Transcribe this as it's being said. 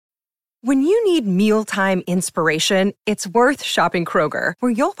When you need mealtime inspiration, it's worth shopping Kroger,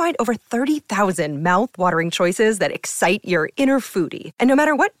 where you'll find over 30,000 mouth-watering choices that excite your inner foodie. And no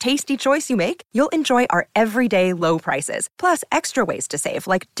matter what tasty choice you make, you'll enjoy our everyday low prices, plus extra ways to save,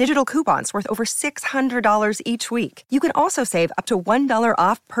 like digital coupons worth over $600 each week. You can also save up to $1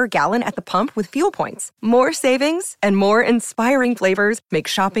 off per gallon at the pump with fuel points. More savings and more inspiring flavors make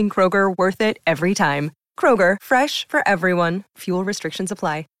shopping Kroger worth it every time. Kroger, fresh for everyone. Fuel restrictions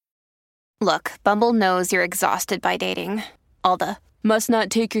apply. Look, Bumble knows you're exhausted by dating. All the, must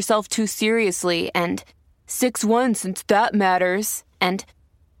not take yourself too seriously, and 6'1" since that matters, and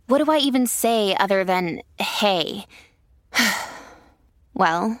what do I even say other than, hey?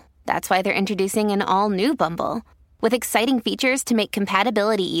 Well, that's why they're introducing an all-new Bumble, with exciting features to make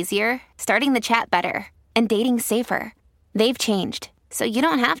compatibility easier, starting the chat better, and dating safer. They've changed, so you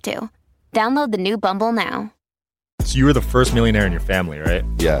don't have to. Download the new Bumble now. So you were the first millionaire in your family, right?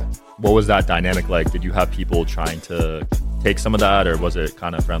 Yeah. What was that dynamic like? Did you have people trying to take some of that, or was it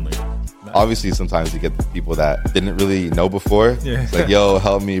kind of friendly? Obviously, sometimes you get people that didn't really know before. Yeah. It's like, yo,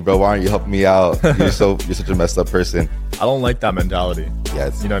 help me, bro. Why aren't you helping me out? You're such a messed up person. I don't like that mentality. Yeah,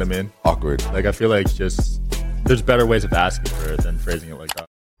 it's, you know what I mean? Awkward. Like, I feel like just there's better ways of asking for it than phrasing it like that.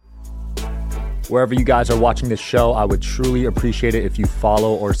 Wherever you guys are watching this show, I would truly appreciate it if you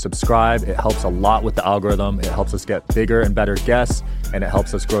follow or subscribe. It helps a lot with the algorithm. It helps us get bigger and better guests, and it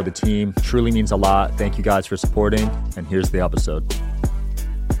helps us grow the team. Truly means a lot. Thank you guys for supporting, and here's the episode.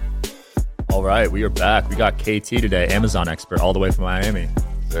 All right, we are back. We got KT today, Amazon expert, all the way from Miami.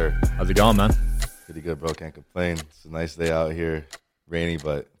 Sir. How's it going, man? Pretty good, bro. Can't complain. It's a nice day out here. Rainy,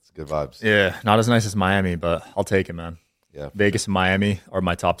 but it's good vibes. Yeah, not as nice as Miami, but I'll take it, man. Yeah. Vegas and Miami are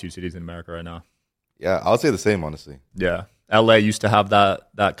my top two cities in America right now. Yeah, I would say the same, honestly. Yeah. LA used to have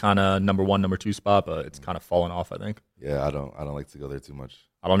that kind of number one, number two spot, but it's kind of fallen off, I think. Yeah, I don't like to go there too much.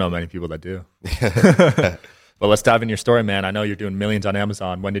 I don't know many people that do. But let's dive into your story, man. I know you're doing millions on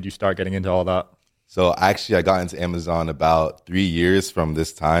Amazon. When did you start getting into all that? So actually, I got into Amazon about 3 years from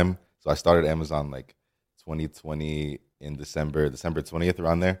this time. So I started Amazon like 2020 in December 20th,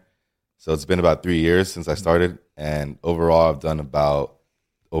 around there. So it's been about 3 years since I started. And overall, I've done about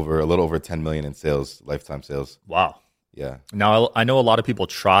a little over 10 million in sales, lifetime sales. Wow. Yeah. Now, I know a lot of people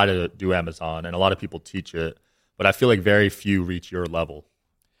try to do Amazon and a lot of people teach it, but I feel like very few reach your level.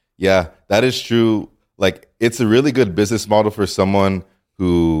 Yeah, that is true. Like, it's a really good business model for someone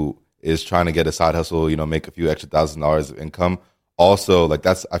who is trying to get a side hustle, make a few extra $1,000s of income. Also, like,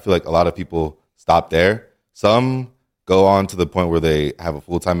 I feel like a lot of people stop there. Some go on to the point where they have a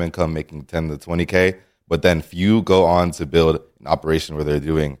full-time income making 10 to 20K, but then few go on to build an operation where they're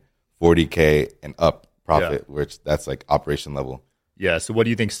doing 40K and up profit, which that's like operation level. Yeah. So what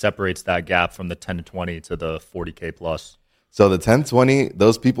do you think separates that gap from the 10 to 20 to the 40K plus? So the 10, 20,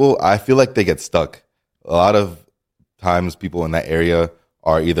 those people, I feel like they get stuck. A lot of times people in that area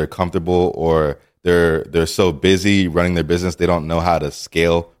are either comfortable or they're so busy running their business, they don't know how to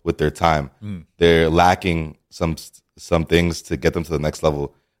scale with their time. They're lacking some things to get them to the next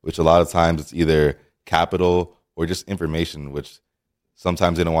level, which a lot of times it's either capital or just information, which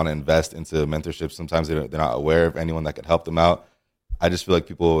sometimes they don't want to invest into mentorship. Sometimes they're not aware of anyone that could help them out. I just feel like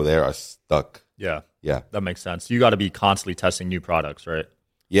people there are stuck. Yeah. Yeah. That makes sense. You got to be constantly testing new products, right?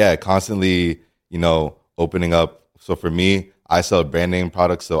 Yeah, constantly, opening up. So for me, I sell brand name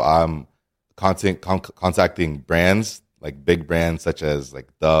products. So I'm contacting brands, like big brands such as like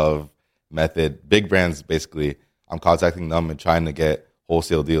Dove, Method, big brands basically. I'm contacting them and trying to get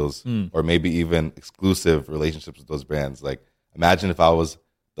wholesale deals or maybe even exclusive relationships with those brands. Like, imagine if I was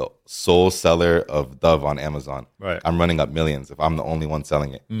the sole seller of Dove on Amazon. Right. I'm running up millions if I'm the only one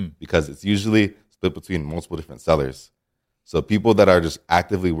selling it because it's usually split between multiple different sellers. So people that are just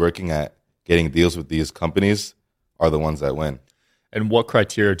actively working at getting deals with these companies are the ones that win. And what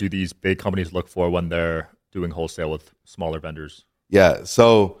criteria do these big companies look for when they're doing wholesale with smaller vendors? Yeah,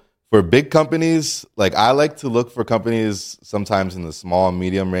 so for big companies, like I like to look for companies sometimes in the small and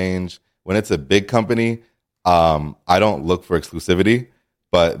medium range. When it's a big company, I don't look for exclusivity,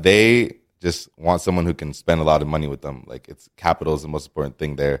 but they just want someone who can spend a lot of money with them. Like, it's capital is the most important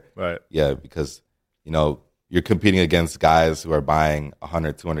thing there. Right. Yeah, because, you're competing against guys who are buying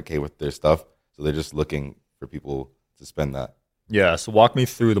 100, 200K with their stuff. So they're just looking for people to spend that. Yeah. So walk me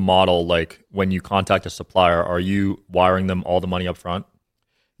through the model. Like, when you contact a supplier, are you wiring them all the money up front?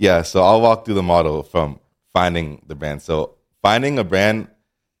 Yeah. So I'll walk through the model from finding the brand. So finding a brand,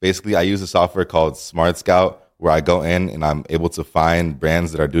 basically I use a software called Smart Scout where I go in and I'm able to find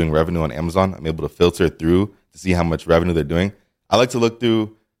brands that are doing revenue on Amazon. I'm able to filter through to see how much revenue they're doing. I like to look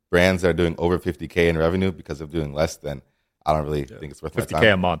through brands that are doing over 50K in revenue, because if doing less, then I don't really think it's worth my time.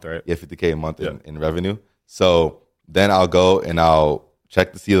 50K a month, right? Yeah, 50K a month in revenue. So then I'll go and I'll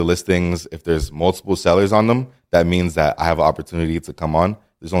check to see the listings. If there's multiple sellers on them, that means that I have an opportunity to come on.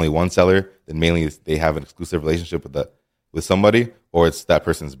 There's only one seller, then mainly they have an exclusive relationship with somebody, or it's that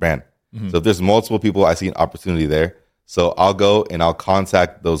person's brand. So if there's multiple people, I see an opportunity there. So I'll go and I'll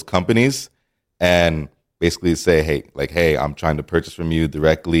contact those companies and basically say, hey, I'm trying to purchase from you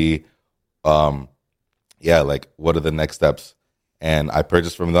directly. Like, what are the next steps? And I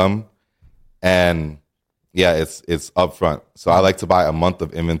purchase from them. And yeah, it's upfront. So I like to buy a month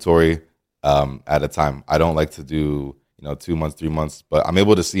of inventory at a time. I don't like to do 2 months, 3 months, but I'm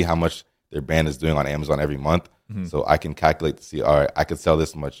able to see how much their brand is doing on Amazon every month. So I can calculate to see, all right, I could sell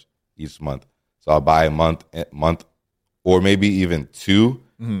this much each month. So I'll buy a month, or maybe even 2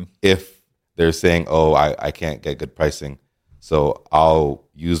 if they're saying, oh, I can't get good pricing. So I'll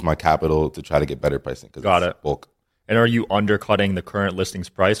use my capital to try to get better pricing. Got it. Bulk. And are you undercutting the current listings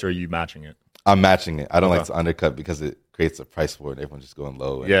price, or are you matching it? I'm matching it. I don't like to undercut because it creates a price war and everyone's just going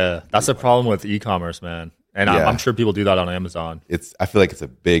low. Yeah, that's a problem with e-commerce, man. And I'm sure people do that on Amazon. I feel like it's a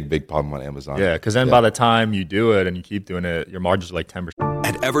big problem on Amazon. Yeah, because then by the time you do it and you keep doing it, your margins are like 10%.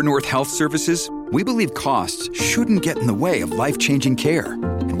 At Evernorth Health Services, we believe costs shouldn't get in the way of life-changing care.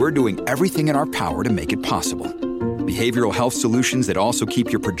 And we're doing everything in our power to make it possible. Behavioral health solutions that also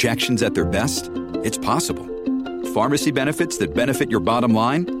keep your projections at their best? It's possible. Pharmacy benefits that benefit your bottom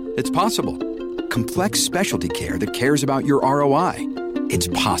line? It's possible. Complex specialty care that cares about your ROI? It's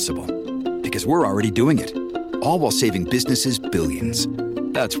possible. Because we're already doing it. All while saving businesses billions.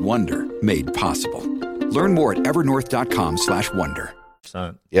 That's Wonder made possible. Learn more at evernorth.com/wonder.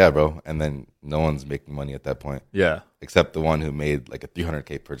 Yeah, bro. And then no one's making money at that point. Yeah. Except the one who made like a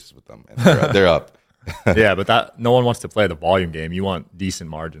 300K purchase with them. And they're up. Yeah, but no one wants to play the volume game. You want decent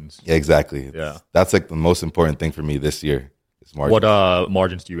margins. Yeah, exactly. Yeah. That's like the most important thing for me this year is margins. What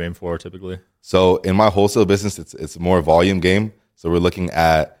margins do you aim for typically? So in my wholesale business, it's more a volume game. So we're looking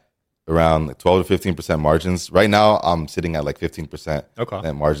at around 12 to 15% margins. Right now, I'm sitting at like 15%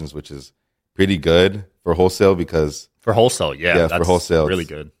 net margins, which is pretty good for wholesale because... For wholesale, that's for wholesale, really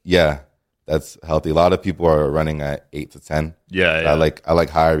good. Yeah, that's healthy. A lot of people are running at 8 to 10. Yeah. I like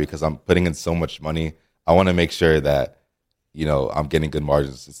higher because I'm putting in so much money. I want to make sure that, I'm getting good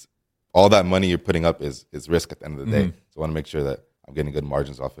margins. All that money you're putting up is risk at the end of the day. So I want to make sure that I'm getting good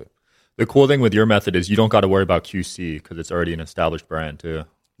margins off it. The cool thing with your method is you don't got to worry about QC because it's already an established brand too.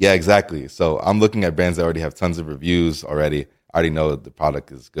 Yeah, exactly. So I'm looking at brands that already have tons of reviews already. I already know the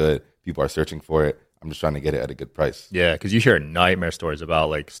product is good. People are searching for it. I'm just trying to get it at a good price. Yeah, because you hear nightmare stories about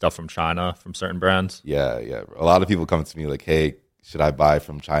like stuff from China from certain brands. Yeah. A lot of people come to me like, hey, should I buy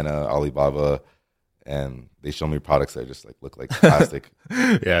from China, Alibaba? And they show me products that just like look like plastic.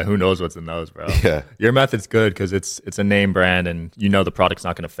 Yeah, who knows what's in those, bro? Yeah. Your method's good because it's a name brand and the product's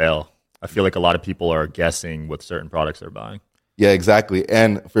not going to fail. I feel like a lot of people are guessing with certain products they're buying. Yeah, exactly.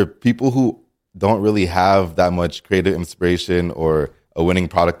 And for people who don't really have that much creative inspiration or a winning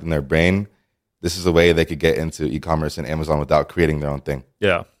product in their brain, this is a way they could get into e-commerce and Amazon without creating their own thing.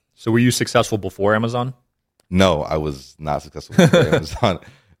 Yeah. So were you successful before Amazon? No, I was not successful before Amazon.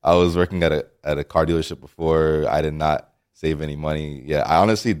 I was working at a car dealership before. I did not save any money. Yeah, I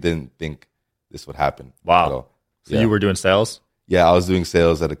honestly didn't think this would happen. Wow. So you were doing sales? Yeah, I was doing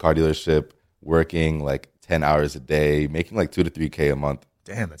sales at a car dealership, working like 10 hours a day, making like 2 to 3K a month.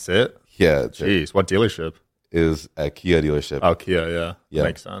 Damn, that's it? Yeah. Jeez, what dealership? Is a Kia dealership. Oh, Kia, yeah.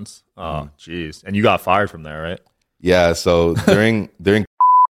 Makes sense. Oh, jeez. And you got fired from there, right? Yeah, so during there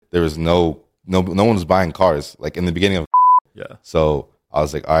was no one was buying cars, like in the beginning of Yeah. So I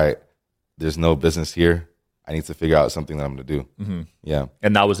was like, all right, there's no business here. I need to figure out something that I'm going to do. Mm-hmm. Yeah.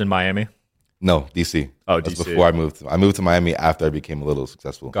 And that was in Miami? No, DC. Oh, That's DC. before I moved. I moved to Miami after I became a little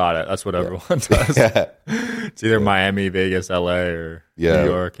successful. Got it. That's what everyone does. It's either Miami, Vegas, LA, or New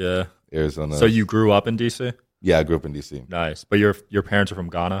York. Yeah. Arizona. So you grew up in DC? Yeah, I grew up in DC. Nice. But your parents are from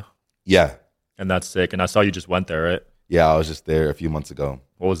Ghana? Yeah. And that's sick. And I saw you just went there, right? Yeah, I was just there a few months ago.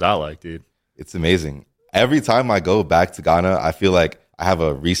 What was that like, dude? It's amazing. Every time I go back to Ghana, I feel like I have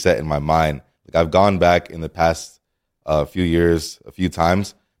a reset in my mind. Like I've gone back in the past few years a few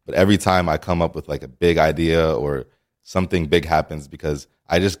times, but every time I come up with like a big idea or something big happens because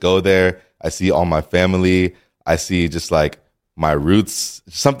I just go there. I see all my family. I see just like my roots.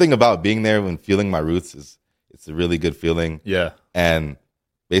 Something about being there and feeling my roots it's a really good feeling. Yeah. And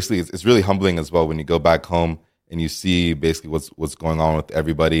basically it's really humbling as well when you go back home and you see basically what's going on with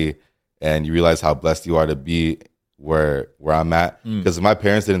everybody and you realize how blessed you are to be where I'm at. Because if my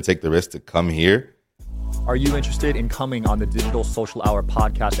parents didn't take the risk to come here, Are you interested in coming on the Digital Social Hour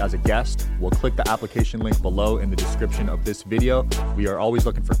podcast as a guest? Well, click the application link below in the description of this video. We are always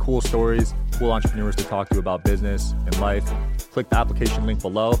looking for cool stories, cool entrepreneurs to talk to about business and life. Click the application link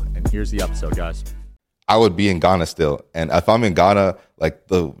below, and here's the episode, guys. I would be in Ghana still. And if I'm in Ghana, like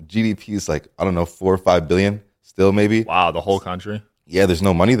the GDP is like, I don't know, 4 or 5 billion still maybe. Wow, the whole country? Yeah, there's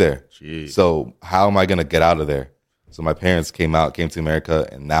no money there. Jeez. So how am I going to get out of there? So my parents came to America,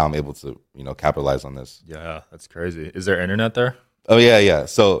 and now I'm able to, capitalize on this. Yeah, that's crazy. Is there internet there? Oh, yeah.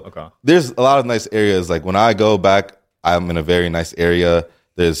 So Okay. There's a lot of nice areas. Like when I go back, I'm in a very nice area.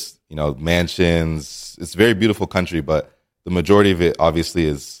 There's, mansions. It's a very beautiful country, but the majority of it obviously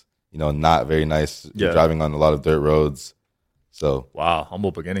is, not very nice. Yeah. You're driving on a lot of dirt roads. So Wow,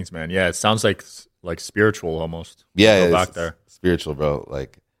 humble beginnings, man. Yeah, it sounds like spiritual almost. yeah, Go back it's there. spiritual, bro.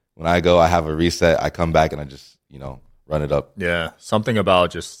 Like when I go, I have a reset. I come back and I just, run it up. Yeah, something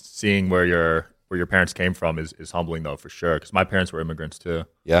about just seeing where your parents came from is humbling though, for sure. Because my parents were immigrants too.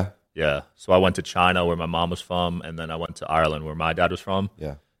 Yeah. Yeah, so I went to China where my mom was from, and then I went to Ireland where my dad was from.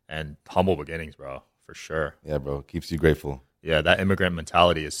 Yeah. And humble beginnings, bro, for sure. Yeah, bro. Keeps you grateful. Yeah, that immigrant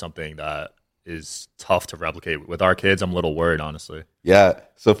mentality is something that is tough to replicate. With our kids, I'm a little worried, honestly. Yeah.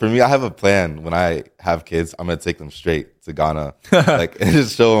 So for me, I have a plan. When I have kids, I'm going to take them straight to Ghana. And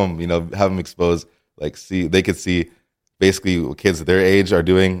just show them, have them exposed. They could see basically what kids their age are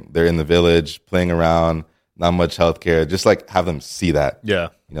doing. They're in the village, playing around, not much healthcare. Just have them see that. Yeah.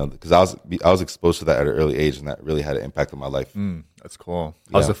 Because I was exposed to that at an early age, and that really had an impact on my life. That's cool.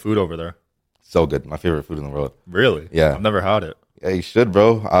 How's Yeah. the food over there? So good. My favorite food in the world. Really? Yeah. I've never had it. Yeah, you should,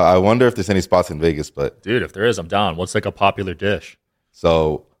 bro. I wonder if there's any spots in Vegas, but Dude, if there is, I'm down. What's a popular dish?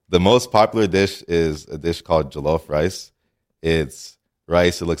 so the most popular dish is a dish called jollof rice. It's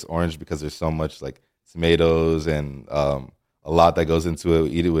rice. It looks orange because there's so much tomatoes and a lot that goes into it. We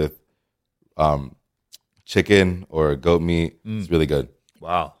eat it with chicken or goat meat. It's really good.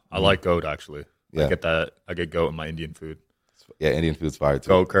 Wow. I like goat, actually. Yeah. I get that. I get goat in my Indian food. Yeah, Indian food's fire too.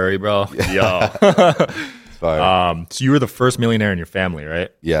 Goat curry, bro. Yo. It's fire. So you were the first millionaire in your family, right?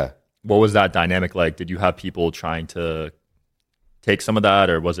 Yeah. What was that dynamic like? Did you have people trying to take some of that,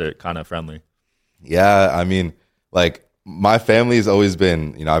 or was it kind of friendly? Yeah, I mean, my family's always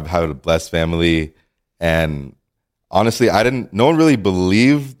been, I've had a blessed family, and honestly, no one really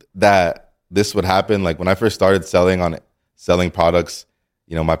believed that this would happen. Like when I first started selling products,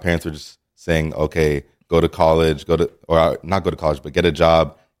 my parents were just saying, okay, go to college, not go to college, but get a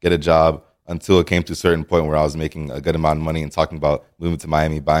job, until it came to a certain point where I was making a good amount of money and talking about moving to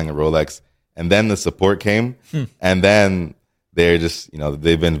Miami, buying a Rolex. And then the support came, and then they're just,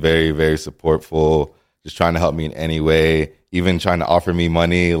 they've been very, very supportful, just trying to help me in any way, even trying to offer me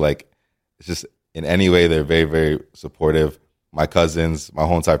money. It's just in any way, they're very, very supportive. My cousins, my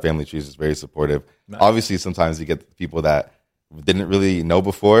whole entire family tree is very supportive. Nice. Obviously, sometimes you get people that didn't really know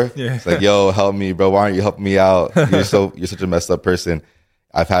before. Yeah. It's like, yo, help me, bro. Why aren't you helping me out? You're such a messed up person.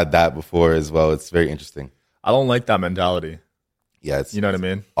 I've had that before as well. It's very interesting. I don't like that mentality. Yeah, it's You know what I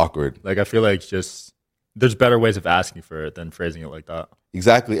mean? awkward. I feel like there's better ways of asking for it than phrasing it like that.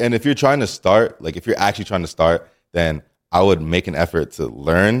 Exactly. And if you're trying to start, if you're actually trying to start, then I would make an effort to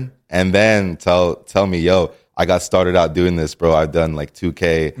learn and then tell me, yo, I got started out doing this, bro. I've done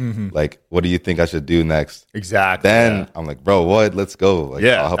 2K. What do you think I should do next? Exactly. Then yeah. I'm like, bro, what? Let's go. I'll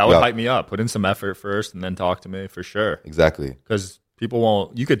help that you would out. hype me up. Put in some effort first and then talk to me for sure. Exactly. Because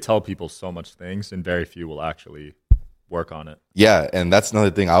you could tell people so much things and very few will actually work on it. Yeah, and that's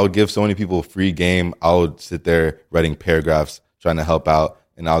another thing. I would give so many people free game. I would sit there writing paragraphs, trying to help out,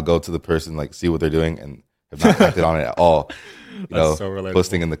 and I'll go to the person, see what they're doing, and have not acted on it at all. That's so relatable.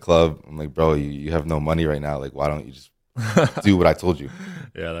 Posting in the club, I'm like, bro, you have no money right now. Why don't you just do what I told you?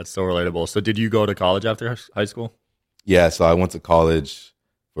 Yeah, that's so relatable. So did you go to college after high school? Yeah, so I went to college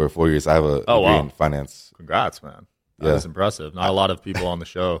for 4 years. I have a degree in finance. Congrats, man. That's impressive. Not a lot of people on the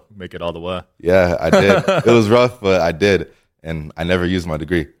show make it all the way. Yeah, I did. It was rough, but I did. And I never used my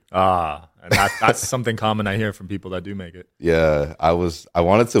degree. And that's something common I hear from people that do make it. Yeah, I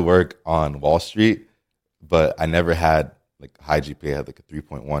wanted to work on Wall Street, but I never had high GPA. I had a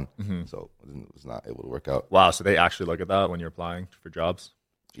 3.1, so I was not able to work out. Wow, so they actually look at that when you're applying for jobs?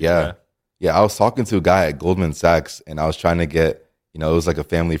 Yeah. I was talking to a guy at Goldman Sachs, and I was trying to get, it was a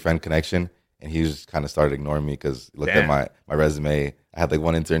family friend connection, and he just kind of started ignoring me because he looked at my resume. I had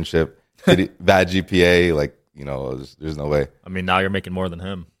one internship, bad GPA, there's no way. I mean, now you're making more than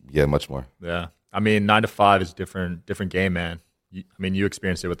him. Yeah, much more. Yeah. I mean, 9 to 5 is different game, man. You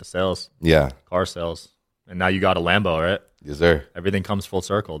experienced it with the sales. Yeah. Car sales. And now you got a Lambo, right? Yes, sir. Everything comes full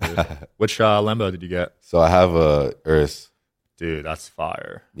circle, dude. Which Lambo did you get? So I have a Urus. Dude, that's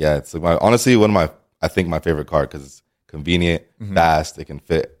fire. Yeah, it's honestly one of my I think, my favorite car because it's convenient, fast. It can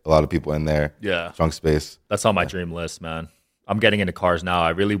fit a lot of people in there. Yeah. Trunk space. That's on my dream list, man. I'm getting into cars now.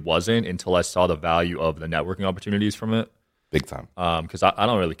 I really wasn't until I saw the value of the networking opportunities from it. Big time. Because I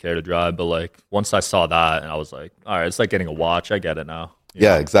don't really care to drive, but like once I saw that, and I was like, all right, it's like getting a watch. I get it now. You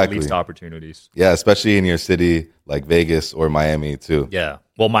know, exactly. Least opportunities. Yeah, especially in your city like Vegas or Miami too. Yeah.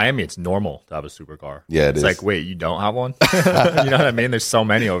 Well, Miami, it's normal to have a supercar. Yeah, it's is. like, wait, you don't have one? You know what I mean? There's so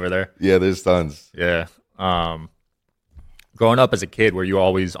many over there. Yeah, there's tons. Yeah. Growing up as a kid, were you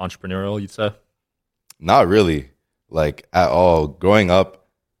always entrepreneurial, you'd say? Not really, like at all. Growing up,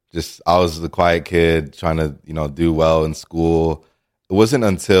 I was the quiet kid trying to, do well in school. It wasn't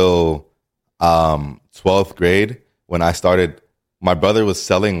until 12th grade when I started. My brother was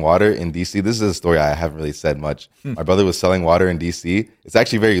selling water in DC. This is a story I haven't really said much. My brother was selling water in DC. It's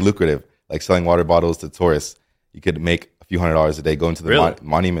actually very lucrative, like selling water bottles to tourists. You could make a few $100s a day going to the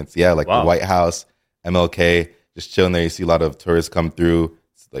monuments. Yeah, like the White House, MLK, just chilling there. You see a lot of tourists come through.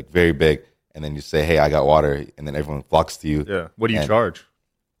 It's like very big. And then you say, hey, I got water. And then everyone flocks to you. Yeah. What do you charge?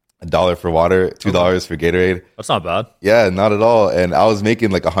 $1 for water, $2 for Gatorade. That's not bad. Yeah, not at all. And I was making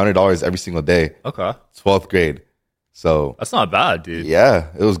like $100 every single day. Okay. 12th grade. So that's not bad, dude. Yeah,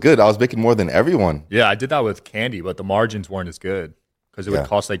 it was good. I was making more than everyone. Yeah, I did that with candy, but the margins weren't as good because it would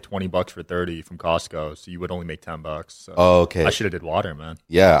cost like $20 for 30 from Costco, so you would only make $10. So okay. I should have did water, man.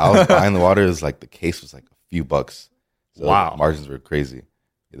 Yeah, I was buying the water. It was like the case was like a few bucks. So wow, margins were crazy.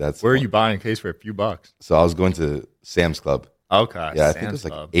 That's where are you buying a case for a few bucks? So I was going to Sam's Club. Okay. Yeah, I think it was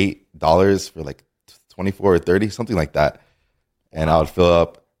like $8 for like 24 or 30, something like that. And I would fill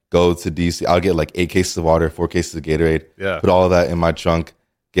up. Go to DC. I'll get like 8 cases of water, 4 cases of Gatorade. Yeah. Put all of that in my trunk.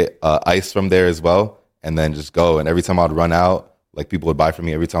 Get ice from there as well, and then just go. And every time I'd run out, like people would buy from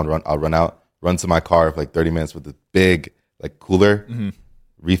me. Every time I'd run out, run to my car for like 30 minutes with the big like cooler,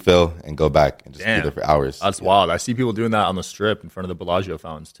 refill, and go back and just be there for hours. That's wild. I see people doing that on the Strip in front of the Bellagio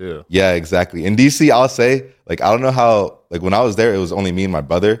fountains too. Yeah, exactly. In DC, I'll say like I don't know how like when I was there, it was only me and my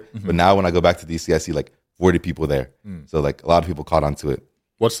brother. But now when I go back to DC, I see like 40 people there. So like a lot of people caught on to it.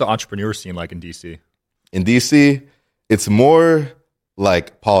 What's the entrepreneur scene like in DC? In DC, it's more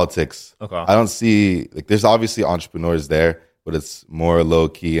like politics. Okay. I don't see, like, there's obviously entrepreneurs there, but it's more low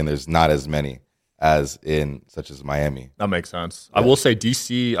key and there's not as many as in such as Miami. That makes sense. Yeah. I will say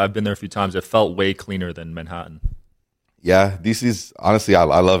DC, I've been there a few times. It felt way cleaner than Manhattan. Yeah, DC's, honestly, I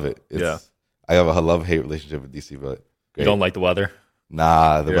love it. I have a love-hate relationship with DC, but great. You don't like the weather?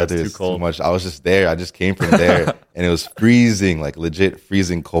 Nah, the weather is too much. I was just there. I just came from there, and it was freezing, like legit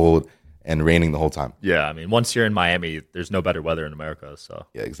freezing cold and raining the whole time. Yeah, I mean, once you're in Miami, there's no better weather in America. So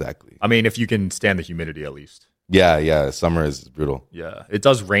yeah, exactly. I mean, if you can stand the humidity at least. Yeah. Summer is brutal. Yeah, it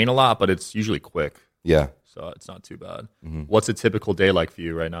does rain a lot, but it's usually quick. Yeah. So it's not too bad. What's a typical day like for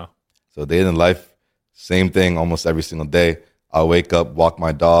you right now? So day in life, same thing almost every single day. I'll wake up, walk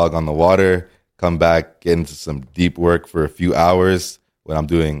my dog on the water, come back, get into some deep work for a few hours. When I'm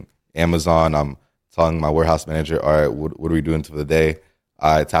doing Amazon, I'm telling my warehouse manager, all right, what are we doing for the day?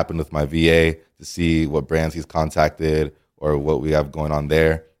 I tap in with my VA to see what brands he's contacted or what we have going on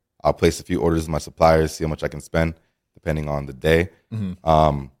there. I'll place a few orders with my suppliers, see how much I can spend depending on the day.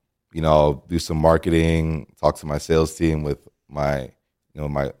 I'll do some marketing, talk to my sales team with my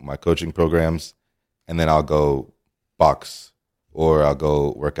coaching programs, and then I'll go box or I'll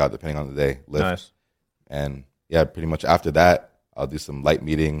go work out depending on the day, lift. Nice. And yeah, pretty much after that, I'll do some light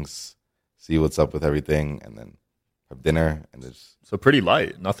meetings, see what's up with everything, and then have dinner. And just so pretty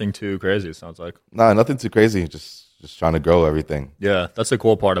light, nothing too crazy. It sounds like nothing too crazy. Just trying to grow everything. Yeah, that's the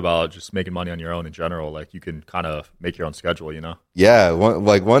cool part about just making money on your own in general. Like you can kind of make your own schedule, you know. Yeah,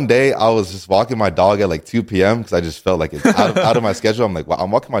 one day I was just walking my dog at like 2 p.m. because I just felt like it's out of my schedule. I'm like, wow,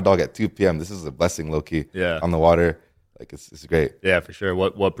 I'm walking my dog at 2 p.m. This is a blessing, low key. Yeah, on the water, like it's great. Yeah, for sure.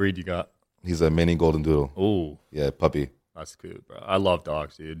 What breed you got? He's a mini golden doodle. Ooh, yeah, puppy. That's cute, bro. I love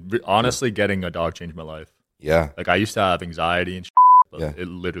dogs, dude. Honestly, getting a dog changed my life. Yeah. Like, I used to have anxiety and but it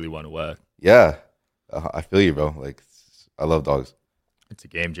literally went away. Yeah. I feel you, bro. Like, I love dogs. It's a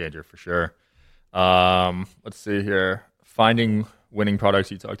game changer for sure. Let's see here. Finding winning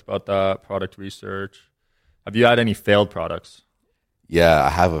products. You talked about that. Product research. Have you had any failed products? Yeah, I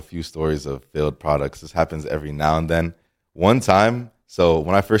have a few stories of failed products. This happens every now and then. One time, so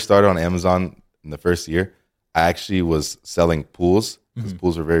when I first started on Amazon in the first year, I actually was selling pools because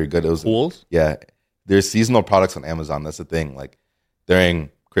pools were very good. It was pools? Yeah. There's seasonal products on Amazon. That's the thing. Like during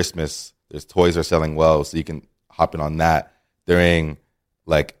Christmas, there's toys are selling well, so you can hop in on that. During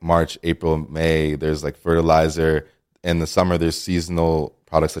like March, April, May, there's like fertilizer. In the summer, there's seasonal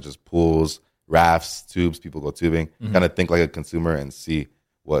products such as pools, rafts, tubes. People go tubing. Kind of think like a consumer and see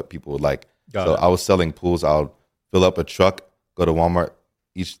what people would like. So I was selling pools. I would fill up a truck, go to Walmart,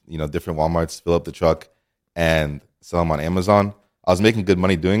 each, different Walmarts, fill up the truck and sell them on Amazon. I was making good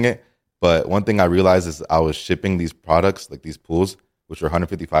money doing it. But one thing I realized is I was shipping these products, like these pools, which were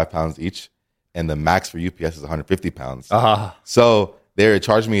 155 pounds each. And the max for UPS is 150 pounds. So they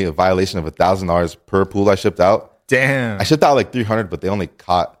charged me a violation of $1,000 per pool I shipped out. Damn. I shipped out like 300, but they only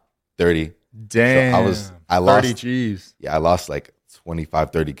caught 30. Damn. So I lost 30 G's. Yeah, I lost like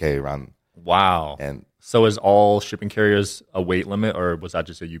 25, 30K around. Wow. And so is all shipping carriers a weight limit, or was that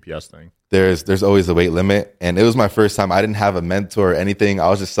just a UPS thing? There's always a weight limit. And it was my first time. I didn't have a mentor or anything. I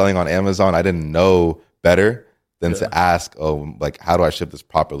was just selling on Amazon. I didn't know better than to ask, how do I ship this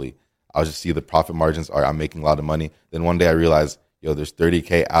properly? I'll just see the profit margins. I'm making a lot of money. Then one day I realized, there's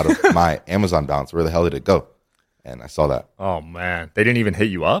 30K out of my Amazon balance. Where the hell did it go? And I saw that. Oh, man. They didn't even hit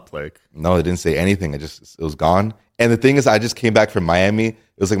you up? No, they didn't say anything. It was gone. And the thing is, I just came back from Miami. It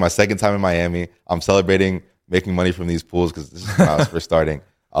was like my second time in Miami. I'm celebrating making money from these pools because this is when I was first starting.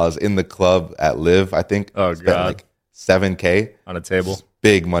 I was in the club at Live, I think. Oh, spent God. like $7K. On a table?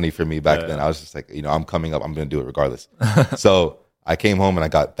 Big money for me back then. I was just like, I'm coming up. I'm going to do it regardless. So I came home and I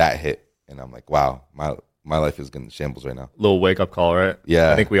got that hit. And I'm like, wow, my life is in shambles right now. Little wake-up call, right?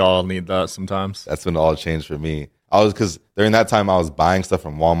 Yeah. I think we all need that sometimes. That's when it all changed for me. Because during that time, I was buying stuff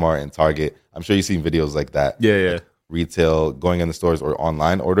from Walmart and Target. I'm sure you've seen videos like that. Yeah. Like retail, going in the stores or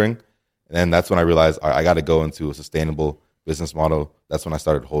online ordering. And then that's when I realized I got to go into a sustainable business model. That's when I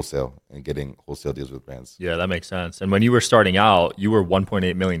started wholesale and getting wholesale deals with brands. Yeah, that makes sense. And when you were starting out, you were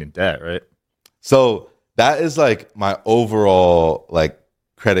 $1.8 million in debt, right? So that is like my overall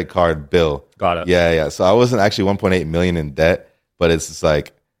credit card bill. Got it. Yeah. So I wasn't actually 1.8 million in debt, but it's just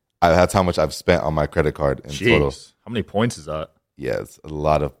like that's how much I've spent on my credit card in total. How many points is that? Yeah, it's a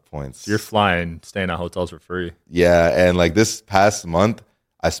lot of points. So you're staying at hotels for free. Yeah, and this past month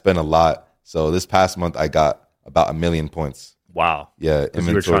I spent a lot. So this past month I got about 1 million points. Wow. Yeah, because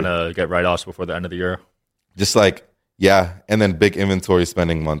you were trying to get write-offs before the end of the year. Just and then big inventory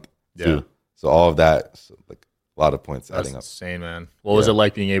spending month too. Yeah. So all of that, a lot of points adding up. That's insane, man. What was it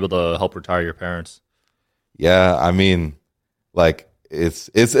like being able to help retire your parents? Yeah, I mean,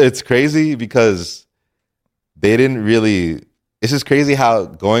 it's crazy because they didn't really. It's just crazy how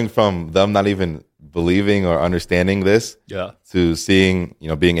going from them not even believing or understanding this, to seeing,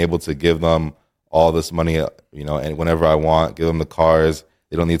 being able to give them all this money, and whenever I want, give them the cars.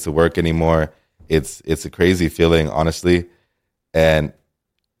 They don't need to work anymore. It's a crazy feeling, honestly, and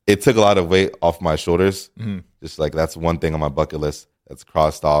it took a lot of weight off my shoulders. Mm-hmm. Just that's one thing on my bucket list that's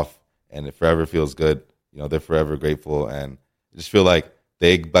crossed off, and it forever feels good. They're forever grateful, and I just feel like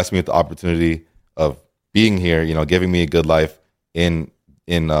they blessed me with the opportunity of being here. Giving me a good life in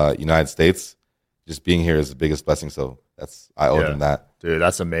United States. Just being here is the biggest blessing. So I owe them that. Dude,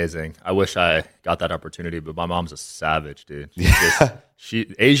 that's amazing. I wish I got that opportunity, but my mom's a savage, dude.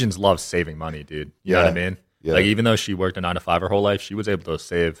 Asians love saving money, dude. You know what I mean? Yeah. Even though she worked a 9-to-5 her whole life, she was able to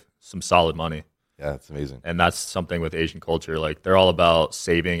save some solid money. Yeah, it's amazing. And that's something with Asian culture. They're all about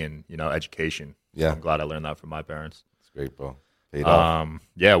saving and, education. Yeah. So I'm glad I learned that from my parents. It's great, bro. Paid off.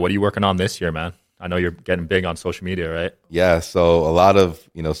 Yeah, what are you working on this year, man? I know you're getting big on social media, right? Yeah, so a lot of,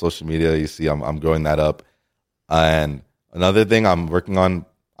 social media, you see I'm growing that up. And another thing I'm working on,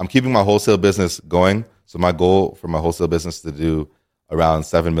 I'm keeping my wholesale business going. So my goal for my wholesale business is to do around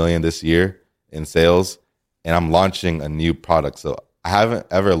 7 million this year in sales. And I'm launching a new product. So I haven't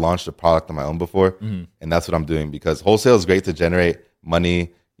ever launched a product on my own before. Mm-hmm. And that's what I'm doing because wholesale is great to generate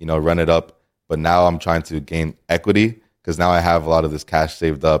money, run it up. But now I'm trying to gain equity because now I have a lot of this cash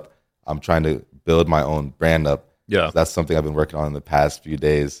saved up. I'm trying to build my own brand up. Yeah. So that's something I've been working on in the past few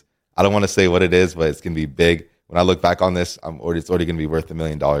days. I don't want to say what it is, but it's going to be big. When I look back on this, it's already going to be worth $1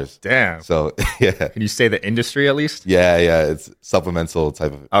 million. Damn. So, yeah. Can you say the industry at least? Yeah. It's supplemental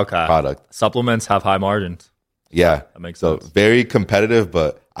type of product. Supplements have high margins. Yeah. That makes sense. So very competitive,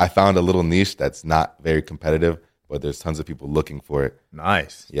 but I found a little niche that's not very competitive, but there's tons of people looking for it.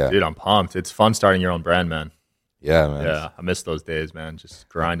 Nice. Yeah. Dude, I'm pumped. It's fun starting your own brand, man. Yeah, man. Yeah. I miss those days, man. Just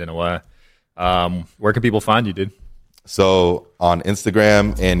grinding away. Where can people find you, dude? So on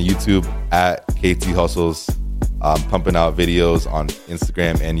Instagram and YouTube at KT Hustles, pumping out videos on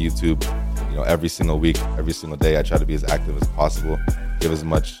Instagram and YouTube, every single week, every single day. I try to be as active as possible, give as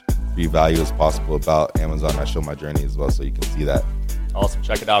much free value as possible about Amazon. I show my journey as well, so you can see that. Awesome.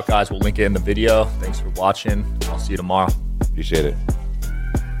 Check it out, guys. We'll link it in the video. Thanks for watching. I'll see you tomorrow. Appreciate it.